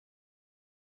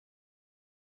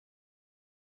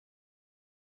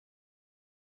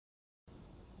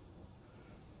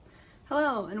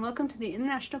Hello, and welcome to the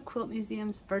International Quilt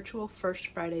Museum's virtual First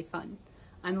Friday Fun.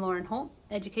 I'm Lauren Holt,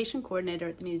 Education Coordinator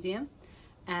at the museum,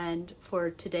 and for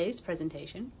today's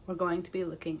presentation, we're going to be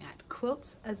looking at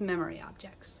quilts as memory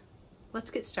objects.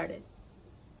 Let's get started.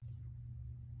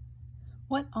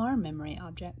 What are memory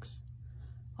objects?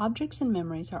 Objects and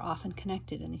memories are often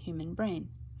connected in the human brain.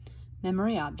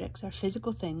 Memory objects are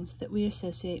physical things that we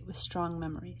associate with strong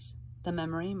memories. The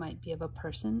memory might be of a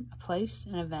person, a place,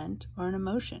 an event, or an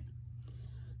emotion.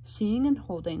 Seeing and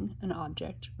holding an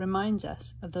object reminds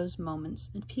us of those moments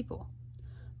and people.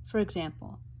 For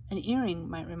example, an earring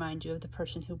might remind you of the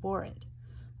person who wore it.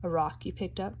 A rock you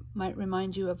picked up might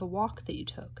remind you of a walk that you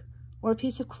took, or a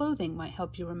piece of clothing might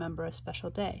help you remember a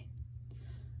special day.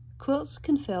 Quilts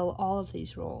can fill all of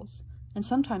these roles, and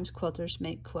sometimes quilters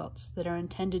make quilts that are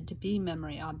intended to be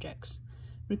memory objects,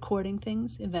 recording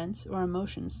things, events, or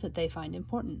emotions that they find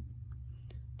important.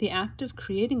 The act of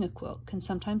creating a quilt can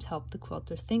sometimes help the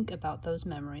quilter think about those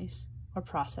memories or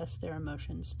process their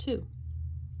emotions too.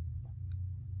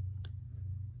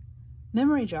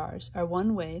 Memory jars are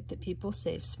one way that people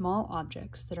save small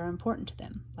objects that are important to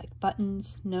them, like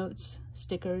buttons, notes,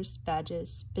 stickers,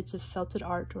 badges, bits of felted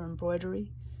art or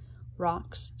embroidery,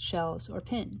 rocks, shells, or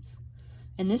pins.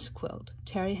 In this quilt,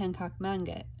 Terry Hancock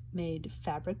Manget made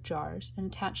fabric jars and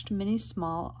attached many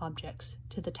small objects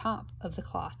to the top of the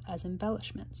cloth as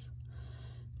embellishments.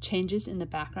 Changes in the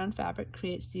background fabric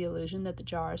creates the illusion that the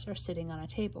jars are sitting on a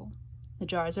table. The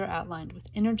jars are outlined with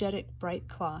energetic, bright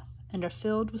cloth and are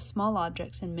filled with small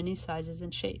objects in many sizes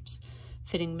and shapes,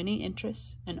 fitting many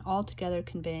interests and altogether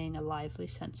conveying a lively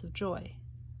sense of joy.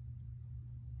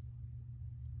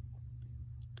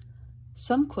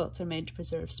 Some quilts are made to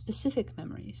preserve specific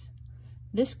memories.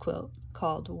 This quilt,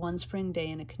 called One Spring Day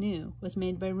in a Canoe, was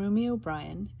made by Rumi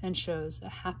O'Brien and shows a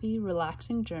happy,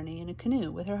 relaxing journey in a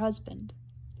canoe with her husband.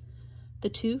 The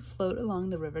two float along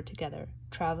the river together,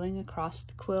 traveling across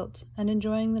the quilt and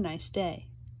enjoying the nice day.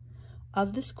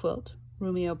 Of this quilt,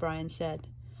 Rumi O'Brien said,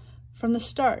 "From the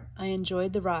start, I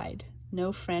enjoyed the ride.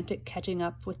 No frantic catching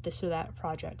up with this or that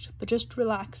project, but just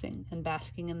relaxing and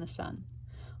basking in the sun.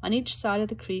 On each side of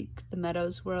the creek, the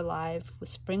meadows were alive with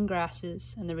spring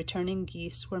grasses, and the returning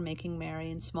geese were making merry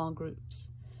in small groups.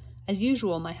 As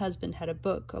usual, my husband had a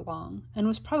book along, and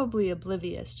was probably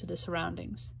oblivious to the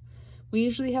surroundings. We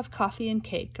usually have coffee and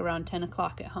cake around 10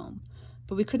 o'clock at home,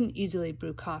 but we couldn't easily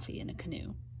brew coffee in a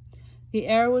canoe. The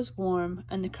air was warm,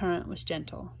 and the current was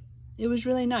gentle. It was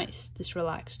really nice, this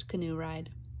relaxed canoe ride."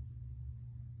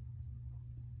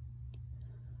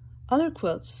 Other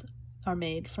quilts are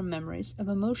made from memories of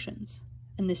emotions.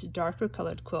 In this darker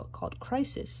colored quilt called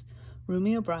Crisis,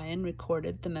 Rumi O'Brien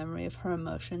recorded the memory of her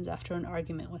emotions after an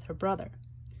argument with her brother.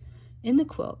 In the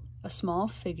quilt, a small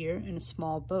figure in a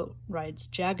small boat rides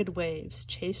jagged waves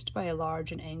chased by a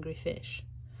large and angry fish.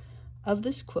 Of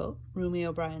this quilt, Rumi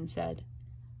O'Brien said,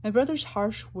 "My brother's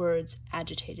harsh words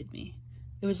agitated me.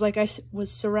 It was like I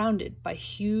was surrounded by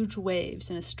huge waves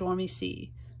in a stormy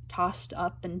sea, tossed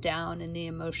up and down in the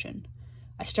emotion.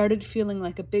 I started feeling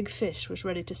like a big fish was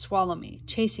ready to swallow me,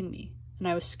 chasing me, and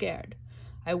I was scared.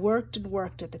 I worked and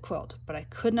worked at the quilt, but I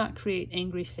could not create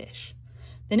angry fish.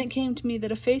 Then it came to me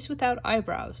that a face without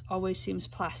eyebrows always seems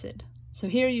placid. So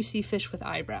here you see fish with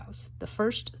eyebrows, the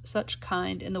first such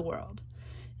kind in the world.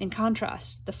 In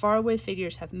contrast, the faraway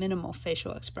figures have minimal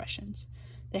facial expressions.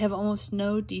 They have almost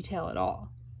no detail at all.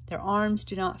 Their arms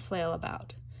do not flail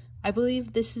about. I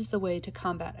believe this is the way to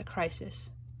combat a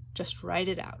crisis. Just write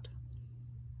it out."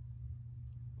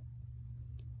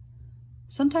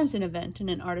 Sometimes an event in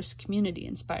an artist's community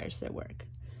inspires their work.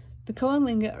 The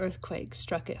Coalinga earthquake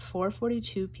struck at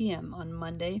 4:42 p.m. on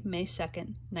Monday, May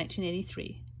 2,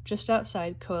 1983, just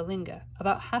outside Coalinga,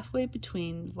 about halfway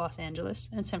between Los Angeles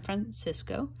and San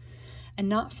Francisco, and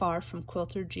not far from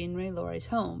quilter Jean Ray Laurie's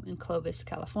home in Clovis,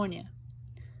 California.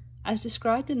 As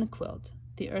described in the quilt,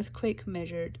 the earthquake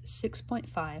measured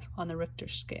 6.5 on the Richter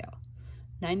scale.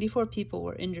 94 people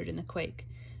were injured in the quake,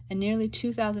 and nearly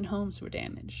 2,000 homes were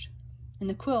damaged. In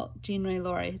the quilt, Jean Ray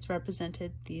Laurie has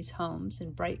represented these homes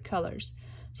in bright colors,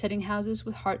 setting houses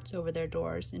with hearts over their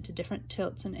doors into different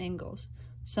tilts and angles,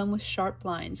 some with sharp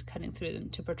lines cutting through them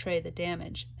to portray the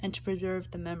damage and to preserve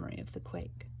the memory of the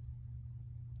quake.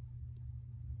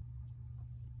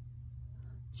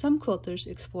 Some quilters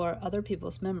explore other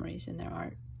people's memories in their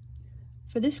art.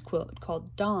 For this quilt,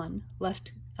 called Dawn,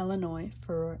 left Illinois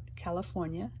for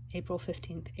California, April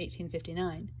 15,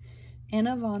 1859,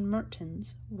 Anna von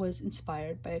Mertens was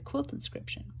inspired by a quilt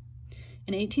inscription.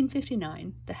 In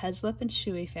 1859, the Heslop and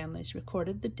Shuey families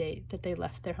recorded the date that they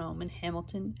left their home in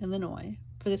Hamilton, Illinois,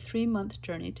 for the 3-month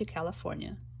journey to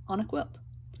California on a quilt.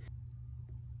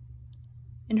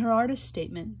 In her artist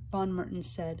statement, Von Mertens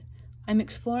said, "I'm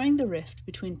exploring the rift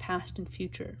between past and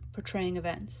future, portraying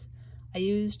events. I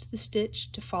used the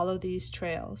stitch to follow these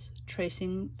trails,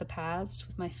 tracing the paths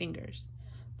with my fingers.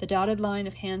 The dotted line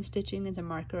of hand stitching is a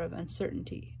marker of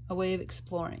uncertainty, a way of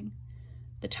exploring.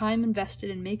 The time invested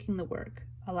in making the work,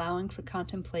 allowing for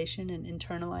contemplation and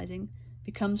internalizing,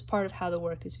 becomes part of how the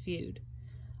work is viewed.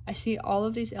 I see all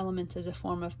of these elements as a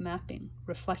form of mapping,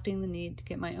 reflecting the need to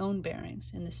get my own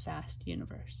bearings in this vast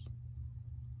universe."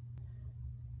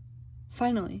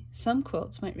 Finally, some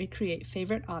quilts might recreate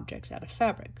favorite objects out of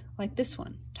fabric, like this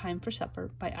one, Time for Supper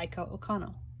by Aiko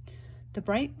Okano. The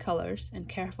bright colors and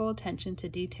careful attention to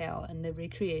detail in the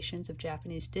recreations of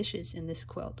Japanese dishes in this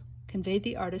quilt convey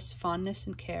the artist's fondness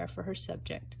and care for her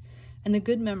subject, and the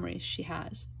good memories she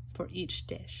has for each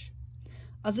dish.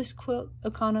 Of this quilt,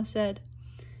 Okano said,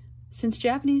 "Since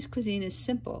Japanese cuisine is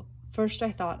simple, first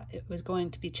I thought it was going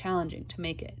to be challenging to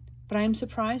make it, but I am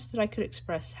surprised that I could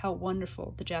express how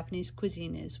wonderful the Japanese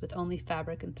cuisine is with only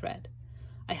fabric and thread.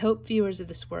 I hope viewers of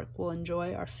this work will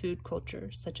enjoy our food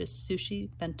culture, such as sushi,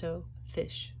 bento,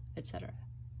 fish, etc."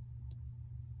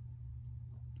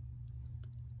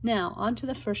 Now, on to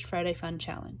the First Friday Fun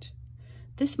Challenge.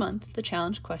 This month, the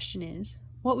challenge question is,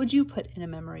 what would you put in a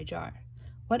memory jar?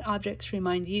 What objects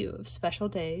remind you of special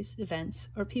days, events,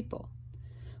 or people?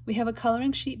 We have a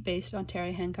coloring sheet based on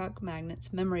Terry Hancock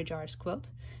Magnet's Memory Jars quilt,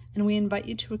 and we invite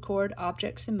you to record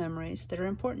objects and memories that are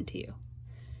important to you.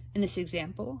 In this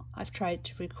example, I've tried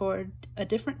to record a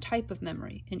different type of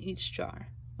memory in each jar,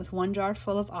 with one jar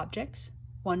full of objects,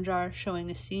 one jar showing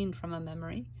a scene from a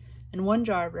memory, and one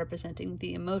jar representing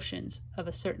the emotions of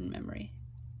a certain memory.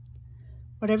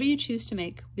 Whatever you choose to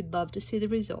make, we'd love to see the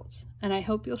results, and I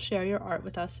hope you'll share your art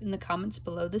with us in the comments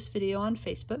below this video on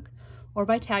Facebook, or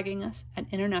by tagging us at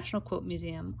International Quilt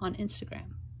Museum on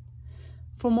Instagram.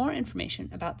 For more information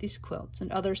about these quilts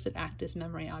and others that act as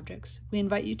memory objects, we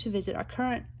invite you to visit our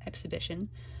current exhibition,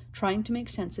 Trying to Make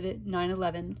Sense of It,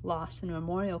 9/11 Loss and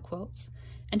Memorial Quilts,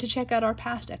 and to check out our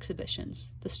past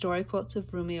exhibitions, The Story Quilts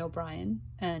of Rumi O'Brien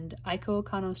and Aiko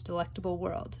Okano's Delectable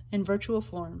World, in virtual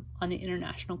form on the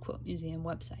International Quilt Museum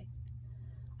website.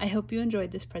 I hope you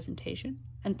enjoyed this presentation,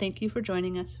 and thank you for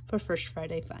joining us for First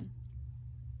Friday Fun.